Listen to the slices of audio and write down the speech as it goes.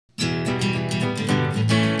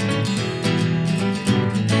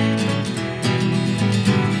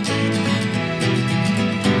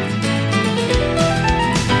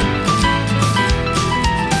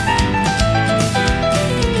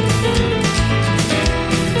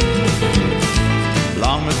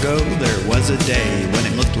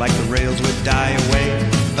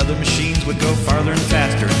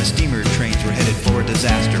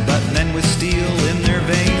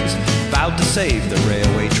save the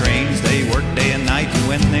railway trains. They worked day and night, and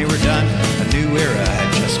when they were done, a new era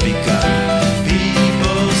had just begun.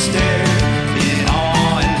 People stared in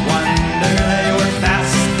awe and wonder. They were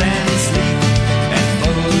fast and sleek and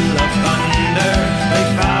full of thunder. They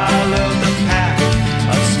followed the path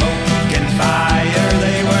of smoke and fire.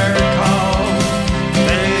 They were called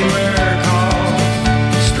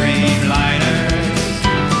Streamliners.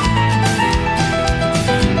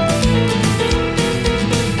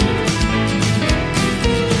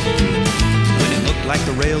 When it looked like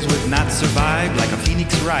the rails would not survive, like a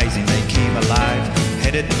phoenix rising, they came alive.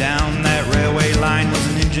 Headed down that railway line was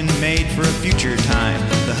an engine made for a future time.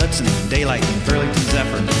 The Hudson, Daylight, and Burlington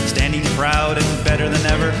Zephyr, standing proud and better than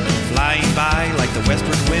ever, flying by like the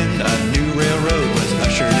westward wind. A new railroad was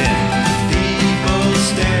ushered in. People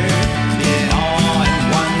stared in awe and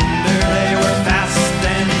wonder. They were fast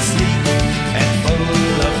and sleek and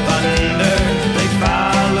full of thunder. They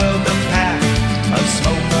followed the path of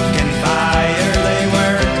smoke and fire. They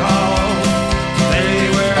were called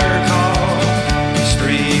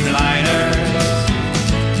Streamliners.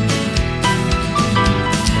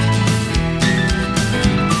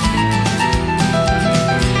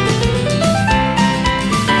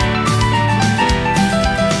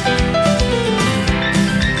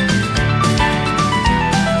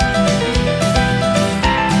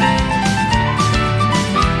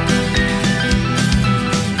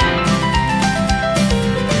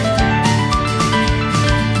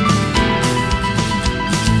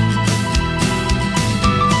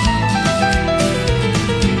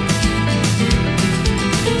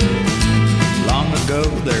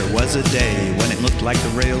 There was a day when it looked like the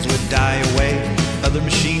rails would die away. Other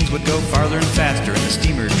machines would go farther and faster, and the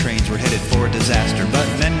steamer trains were headed for disaster. But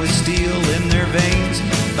men with steel in their veins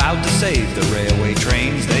vowed to save the railway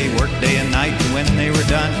trains. They worked day and night, and when they were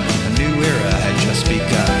done, a new era had just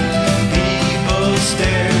begun. People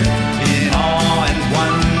stared